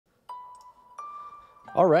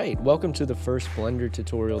Alright, welcome to the first Blender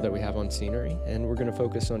tutorial that we have on scenery, and we're going to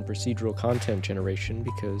focus on procedural content generation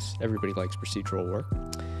because everybody likes procedural work.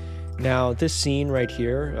 Now, this scene right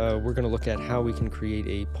here, we're going to look at how we can create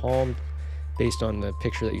a palm based on the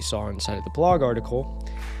picture that you saw inside of the blog article,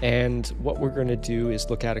 and what we're going to do is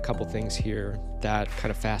look at a couple things here that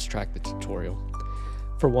kind of fast track the tutorial.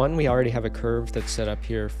 For one, we already have a curve that's set up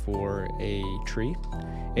here for a tree,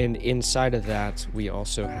 and inside of that we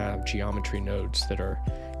also have geometry nodes that are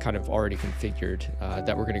kind of already configured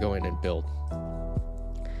that we're going to go in and build.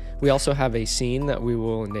 We also have a scene that we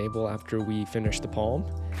will enable after we finish the palm,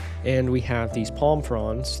 and we have these palm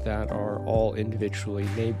fronds that are all individually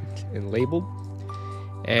named and labeled,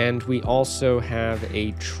 and we also have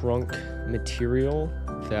a trunk material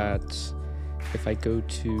that, if I go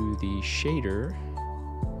to the shader,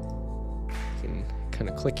 can kind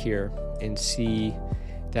of click here and see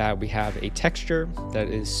that we have a texture that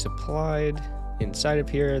is supplied inside of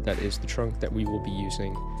here that is the trunk that we will be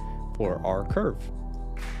using for our curve.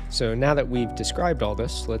 So now that we've described all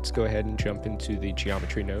this, let's go ahead and jump into the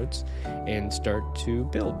geometry nodes and start to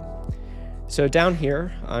build. So down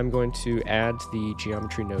here, I'm going to add the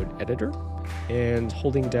geometry node editor, and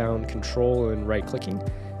holding down Control and right clicking,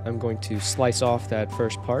 I'm going to slice off that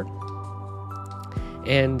first part.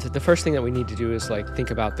 And the first thing that we need to do is think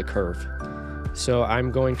about the curve. So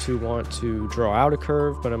I'm going to want to draw out a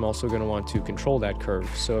curve, but I'm also going to want to control that curve.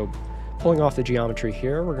 So pulling off the geometry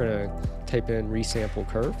here, we're going to type in resample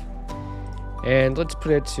curve, and let's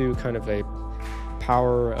put it to kind of a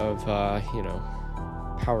power of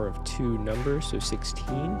power of 2 numbers, so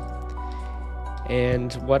 16.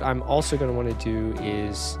 And what I'm also going to want to do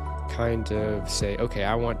is kind of say, okay,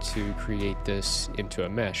 I want to create this into a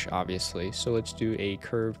mesh, obviously. So let's do a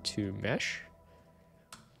curve to mesh.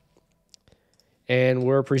 And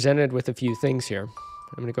we're presented with a few things here.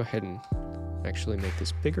 I'm going to go ahead and actually make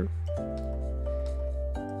this bigger.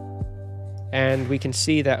 And we can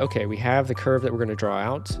see that, okay, we have the curve that we're going to draw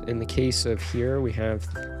out. In the case of here, we have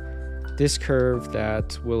this curve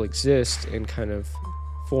that will exist and kind of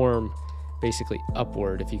form basically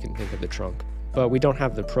upward, if you can think of the trunk. But we don't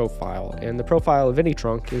have the profile, and the profile of any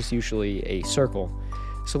trunk is usually a circle.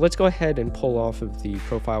 So let's go ahead and pull off of the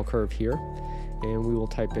profile curve here, and we will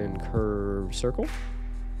type in curve circle.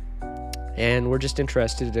 And we're just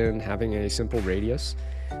interested in having a simple radius.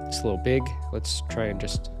 It's a little big. Let's try and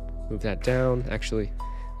just move that down. Actually,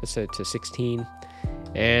 let's set it to 16.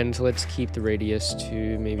 And let's keep the radius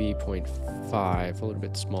to maybe 0.5, a little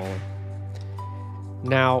bit smaller.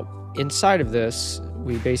 Now, inside of this,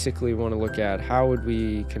 we basically want to look at how would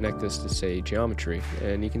we connect this to, say, geometry.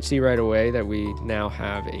 And you can see right away that we now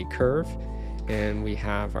have a curve and we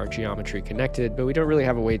have our geometry connected, but we don't really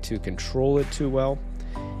have a way to control it too well.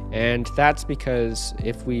 And that's because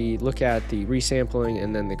if we look at the resampling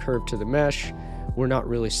and then the curve to the mesh, we're not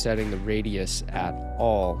really setting the radius at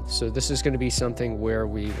all. So this is going to be something where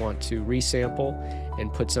we want to resample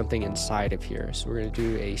and put something inside of here. So we're going to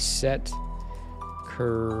do a set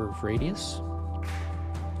curve radius,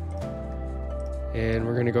 and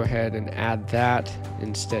we're going to go ahead and add that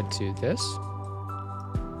instead to this.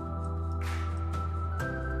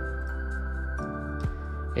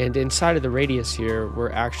 And inside of the radius here,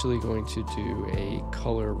 we're actually going to do a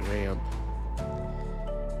color ramp,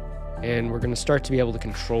 and we're going to start to be able to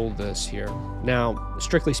control this here. Now,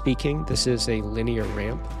 strictly speaking, this is a linear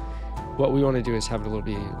ramp. What we want to do is have it a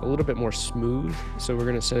little bit more smooth, so we're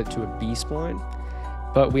going to set it to a B-spline.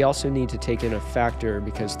 But we also need to take in a factor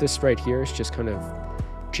because this right here is just kind of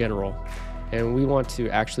general, and we want to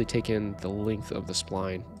actually take in the length of the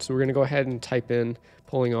spline. So we're going to go ahead and type in,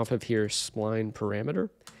 pulling off of here, spline parameter,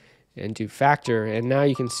 and do factor, and now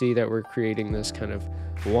you can see that we're creating this kind of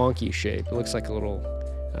wonky shape. It looks like a little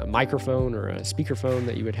microphone or a speakerphone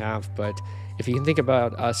that you would have, but if you can think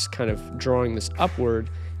about us kind of drawing this upward,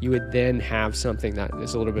 you would then have something that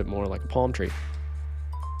is a little bit more like a palm tree.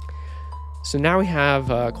 So now we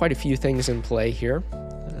have quite a few things in play here.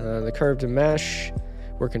 The curve to mesh,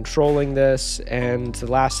 we're controlling this, and the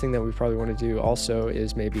last thing that we probably want to do also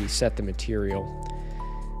is maybe set the material.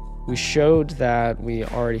 We showed that we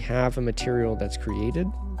already have a material that's created,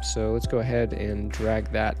 so let's go ahead and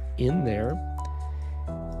drag that in there.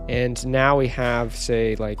 And now we have,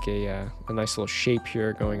 say, like a nice little shape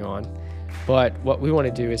here going on. But what we want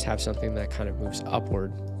to do is have something that kind of moves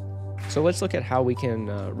upward. So let's look at how we can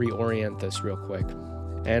reorient this real quick.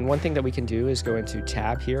 And one thing that we can do is go into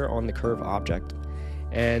tab here on the curve object,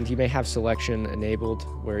 and you may have selection enabled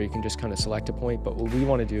where you can just kind of select a point, but what we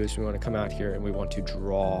want to do is we want to come out here and we want to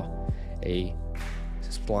draw a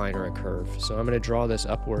spline or a curve. So I'm going to draw this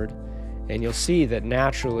upward, and you'll see that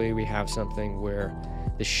naturally we have something where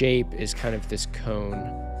the shape is kind of this cone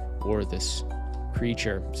or this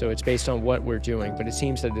creature. So it's based on what we're doing, but it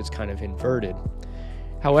seems that it's kind of inverted.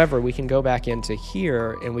 However, we can go back into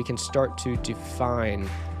here and we can start to define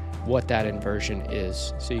what that inversion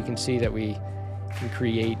is. So you can see that we can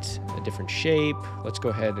create a different shape. Let's go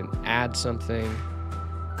ahead and add something.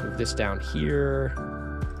 Move this down here.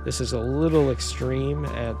 This is a little extreme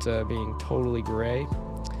at being totally gray.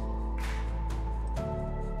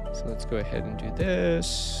 So let's go ahead and do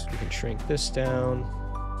this. We can shrink this down.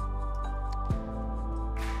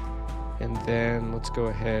 And then let's go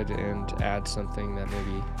ahead and add something that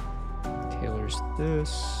maybe tailors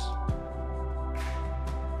this.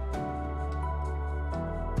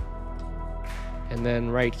 And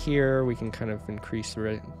then right here, we can kind of increase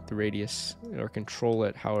the radius or control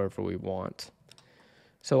it however we want.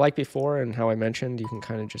 So like before and how I mentioned, you can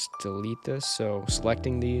kind of just delete this. So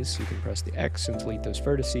selecting these, you can press the X and delete those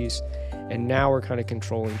vertices. And now we're kind of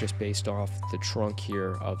controlling just based off the trunk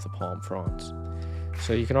here of the palm fronds.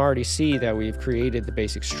 So you can already see that we've created the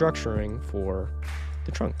basic structuring for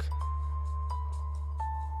the trunk.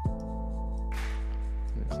 I'm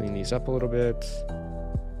gonna clean these up a little bit,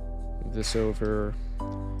 move this over,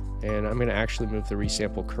 and I'm gonna actually move the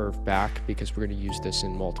resample curve back because we're gonna use this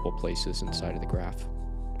in multiple places inside of the graph.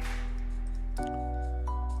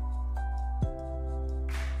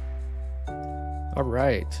 All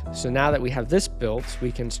right, so now that we have this built,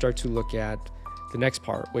 we can start to look at the next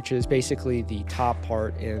part, which is basically the top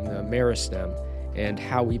part in the meristem. And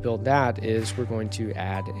how we build that is we're going to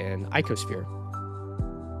add an icosphere.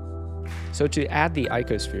 So to add the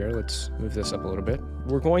icosphere, let's move this up a little bit.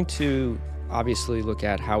 We're going to obviously look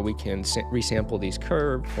at how we can resample these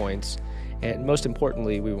curve points. And most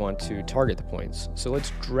importantly, we want to target the points. So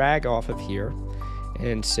let's drag off of here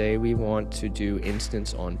and say we want to do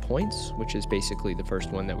instance on points, which is basically the first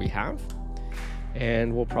one that we have.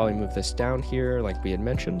 And we'll probably move this down here like we had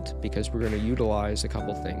mentioned, because we're going to utilize a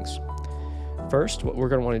couple things. First, what we're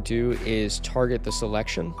going to want to do is target the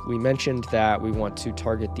selection. We mentioned that we want to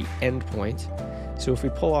target the endpoint. So if we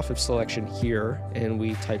pull off of selection here and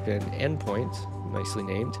we type in endpoint, nicely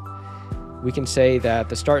named, we can say that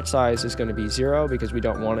the start size is going to be 0 because we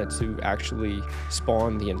don't want it to actually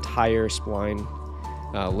spawn the entire spline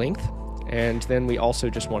length. And then we also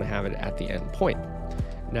just want to have it at the endpoint.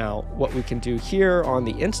 Now, what we can do here on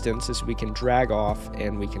the instance is we can drag off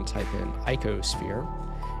and we can type in icosphere.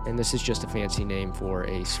 And this is just a fancy name for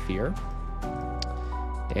a sphere.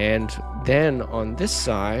 And then on this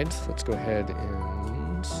side, let's go ahead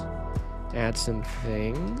and add some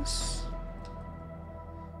things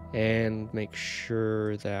and make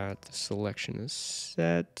sure that the selection is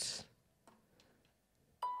set.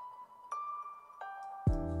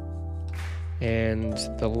 And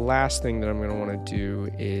the last thing that I'm going to want to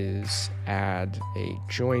do is add a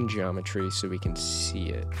join geometry so we can see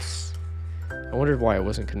it. I wondered why it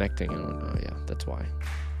wasn't connecting. Oh yeah, that's why.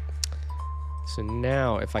 So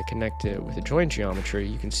now if I connect it with a join geometry,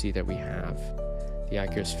 you can see that we have the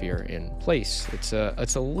icosphere in place. It's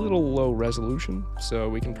a little low resolution, so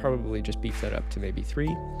we can probably just beef that up to maybe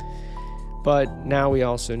 3. But now we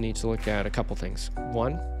also need to look at a couple things.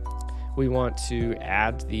 One, we want to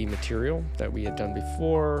add the material that we had done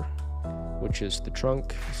before, which is the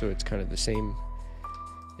trunk, so it's kind of the same.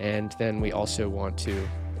 And then we also want to,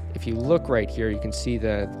 if you look right here, you can see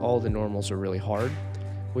that all the normals are really hard.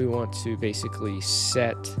 We want to basically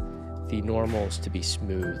set the normals to be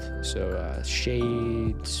smooth. So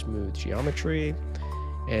shade, smooth geometry.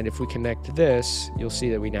 And if we connect this, you'll see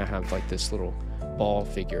that we now have like this little ball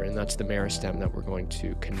figure, and that's the meristem that we're going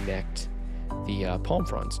to connect the palm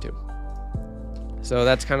fronds to. So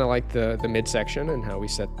that's kind of like the midsection and how we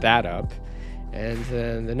set that up. And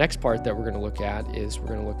then the next part that we're going to look at is we're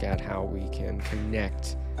going to look at how we can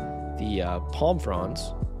connect the palm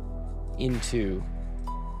fronds into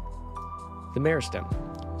the meristem.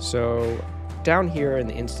 So down here in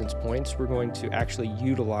the instance points, we're going to actually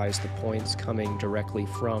utilize the points coming directly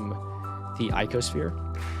from the icosphere,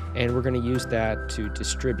 and we're going to use that to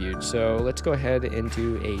distribute. So let's go ahead and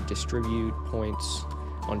do a distribute points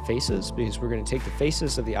on faces, because we're going to take the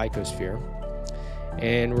faces of the icosphere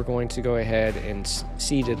and we're going to go ahead and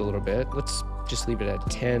seed it a little bit. Let's just leave it at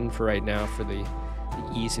 10 for right now for the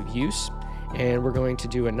ease of use. And we're going to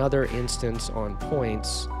do another instance on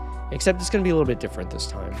points, except it's going to be a little bit different this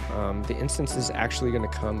time. The instance is actually going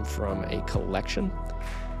to come from a collection.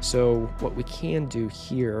 So what we can do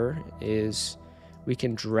here is we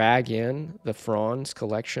can drag in the fronds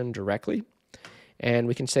collection directly. And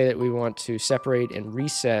we can say that we want to separate and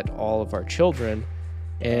reset all of our children,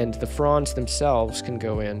 and the fronds themselves can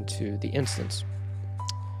go into the instance.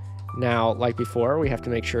 Now, like before, we have to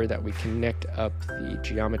make sure that we connect up the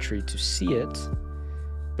geometry to see it.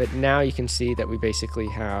 But now you can see that we basically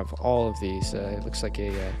have all of these. It looks like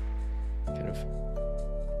a kind of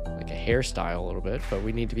like a hairstyle a little bit, but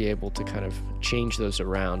we need to be able to kind of change those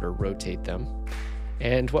around or rotate them.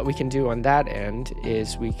 And what we can do on that end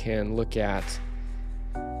is we can look at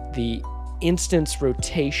the instance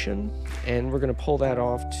rotation, and we're going to pull that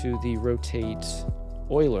off to the rotate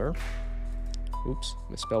Euler. Oops,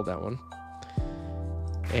 misspelled that one.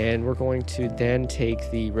 And we're going to then take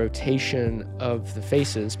the rotation of the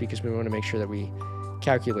faces because we want to make sure that we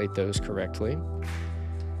calculate those correctly.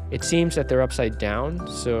 It seems that they're upside down,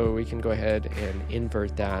 so we can go ahead and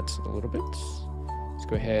invert that a little bit. Let's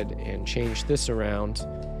go ahead and change this around.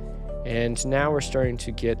 And now we're starting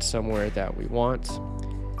to get somewhere that we want.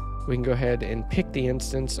 We can go ahead and pick the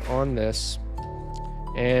instance on this.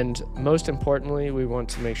 And most importantly, we want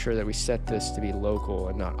to make sure that we set this to be local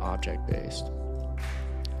and not object-based.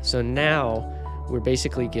 So now we're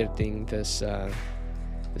basically getting this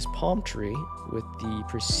this palm tree with the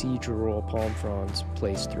procedural palm fronds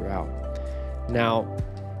placed throughout. Now,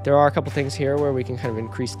 there are a couple things here where we can kind of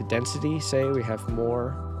increase the density, say we have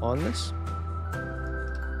more on this.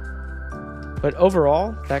 But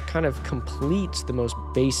overall, that kind of completes the most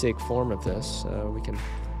basic form of this. We can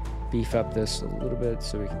beef up this a little bit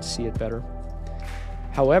so we can see it better.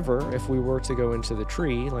 However, if we were to go into the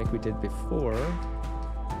tree like we did before,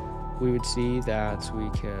 we would see that we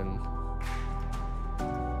can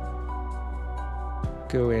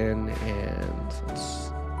go in and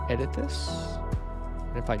let's edit this.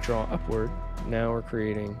 And if I draw upward, now we're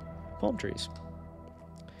creating palm trees.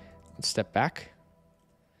 Let's step back.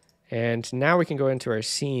 And now we can go into our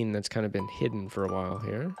scene that's kind of been hidden for a while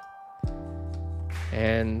here.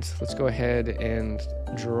 And let's go ahead and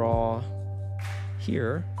draw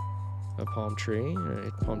here a palm tree.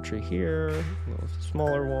 Right, palm tree here, a little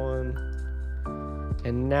smaller one.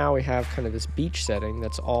 And now we have kind of this beach setting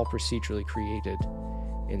that's all procedurally created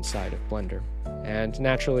inside of Blender. And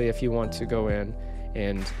naturally, if you want to go in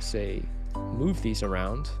and say move these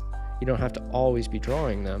around, you don't have to always be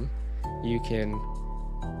drawing them. You can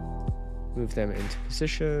move them into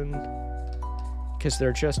position because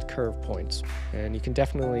they're just curve points, and you can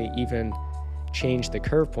definitely even change the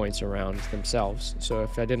curve points around themselves. So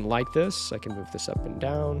if I didn't like this, I can move this up and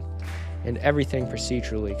down, and everything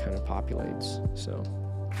procedurally kind of populates. So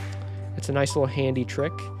it's a nice little handy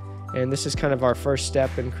trick, and this is kind of our first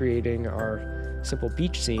step in creating our simple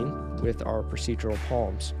beach scene with our procedural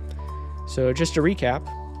palms. So just to recap,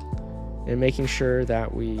 and making sure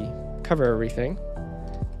that we cover everything,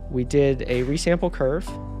 we did a resample curve,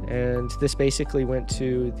 and this basically went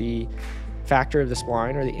to the factor of the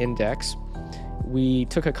spline, or the index. We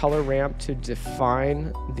took a color ramp to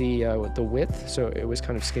define the width, so it was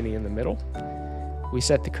kind of skinny in the middle. We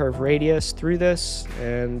set the curve radius through this,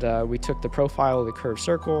 and we took the profile of the curved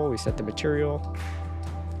circle, we set the material,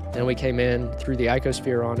 then we came in, threw the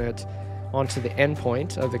icosphere on it, onto the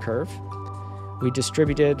endpoint of the curve. We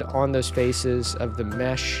distributed on those faces of the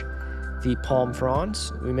mesh the palm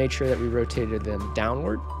fronds. We made sure that we rotated them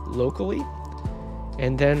downward locally,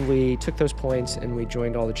 and then we took those points and we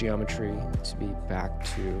joined all the geometry to be back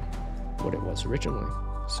to what it was originally.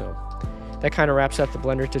 So that kind of wraps up the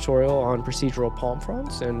Blender tutorial on procedural palm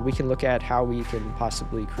fronds, and we can look at how we can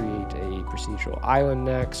possibly create a procedural island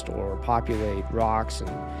next, or populate rocks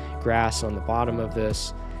and grass on the bottom of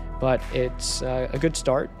this. But it's a good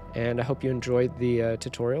start, and I hope you enjoyed the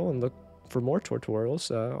tutorial, and look for more tutorials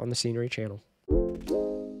on the Scenery channel.